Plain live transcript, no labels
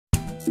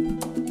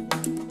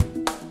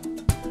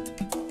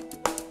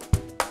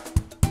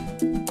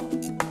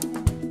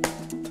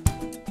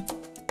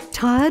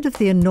Tired of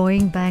the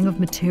annoying bang of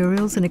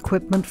materials and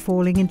equipment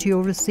falling into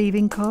your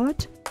receiving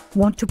cart?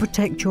 Want to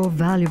protect your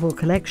valuable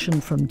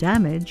collection from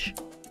damage?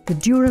 The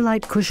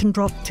Duralight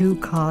CushionDrop 2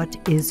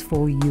 cart is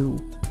for you.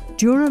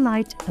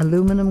 Duralight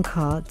aluminum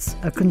carts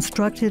are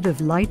constructed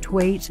of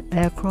lightweight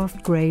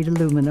aircraft-grade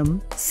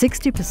aluminum,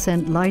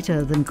 60%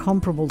 lighter than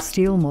comparable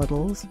steel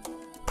models.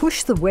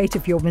 Push the weight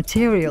of your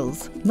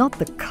materials, not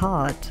the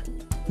cart.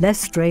 Less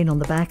strain on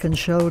the back and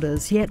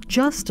shoulders, yet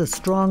just as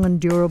strong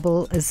and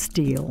durable as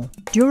steel.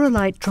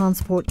 Duralight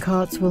transport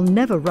carts will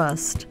never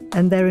rust,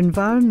 and their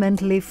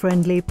environmentally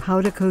friendly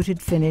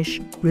powder-coated finish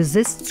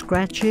resists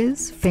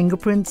scratches,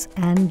 fingerprints,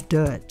 and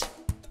dirt.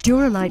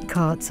 Duralight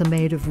carts are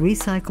made of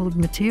recycled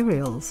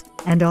materials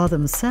and are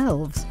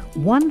themselves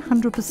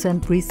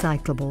 100%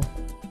 recyclable.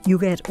 You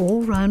get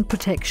all-round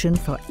protection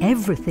for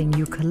everything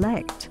you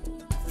collect.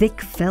 Thick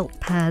felt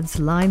pads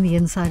line the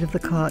inside of the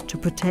cart to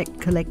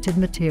protect collected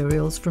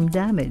materials from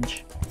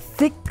damage.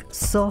 Thick,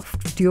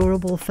 soft,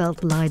 durable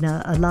felt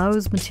liner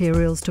allows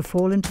materials to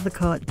fall into the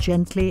cart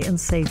gently and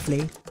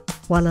safely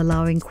while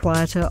allowing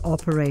quieter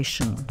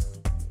operation.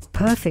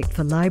 Perfect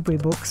for library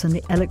books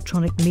and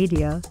electronic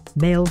media,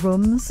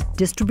 mailrooms,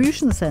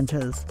 distribution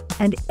centers,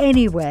 and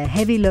anywhere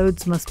heavy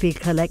loads must be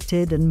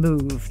collected and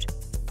moved.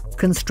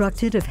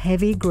 Constructed of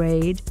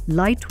heavy-grade,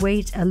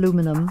 lightweight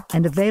aluminum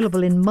and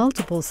available in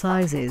multiple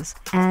sizes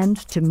and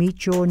to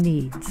meet your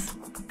needs.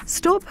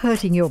 Stop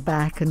hurting your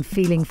back and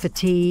feeling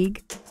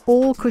fatigue.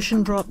 All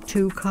CushionDrop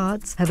 2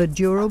 carts have a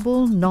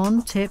durable,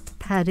 non-tip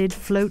padded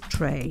float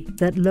tray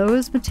that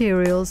lowers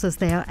materials as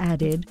they are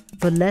added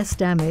for less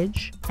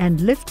damage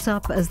and lifts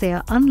up as they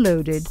are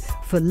unloaded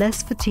for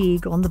less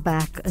fatigue on the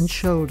back and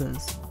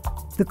shoulders.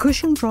 The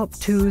CushionDrop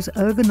 2's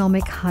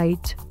ergonomic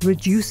height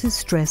reduces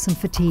stress and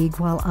fatigue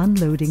while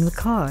unloading the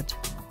cart.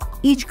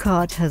 Each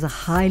cart has a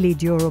highly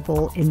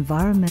durable,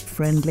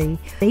 environment-friendly,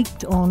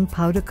 baked-on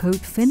powder coat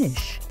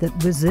finish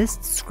that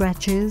resists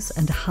scratches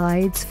and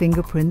hides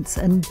fingerprints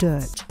and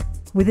dirt.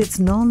 With its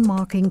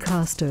non-marking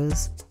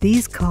casters,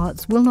 these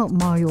carts will not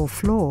mar your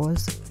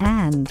floors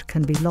and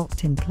can be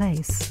locked in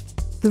place.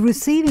 The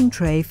receiving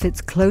tray fits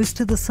close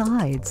to the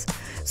sides,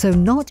 so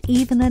not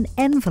even an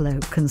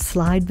envelope can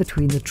slide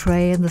between the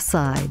tray and the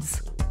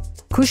sides.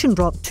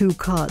 CushionDrop 2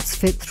 carts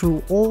fit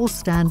through all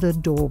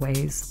standard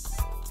doorways.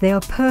 They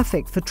are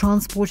perfect for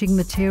transporting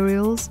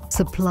materials,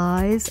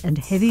 supplies, and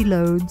heavy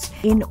loads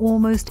in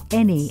almost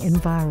any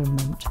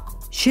environment.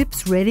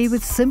 Ships ready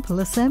with simple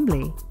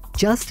assembly.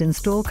 Just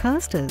install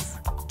casters.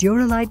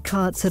 Duralight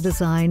carts are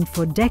designed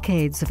for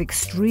decades of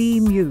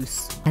extreme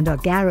use and are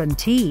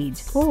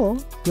guaranteed or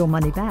your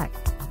money back.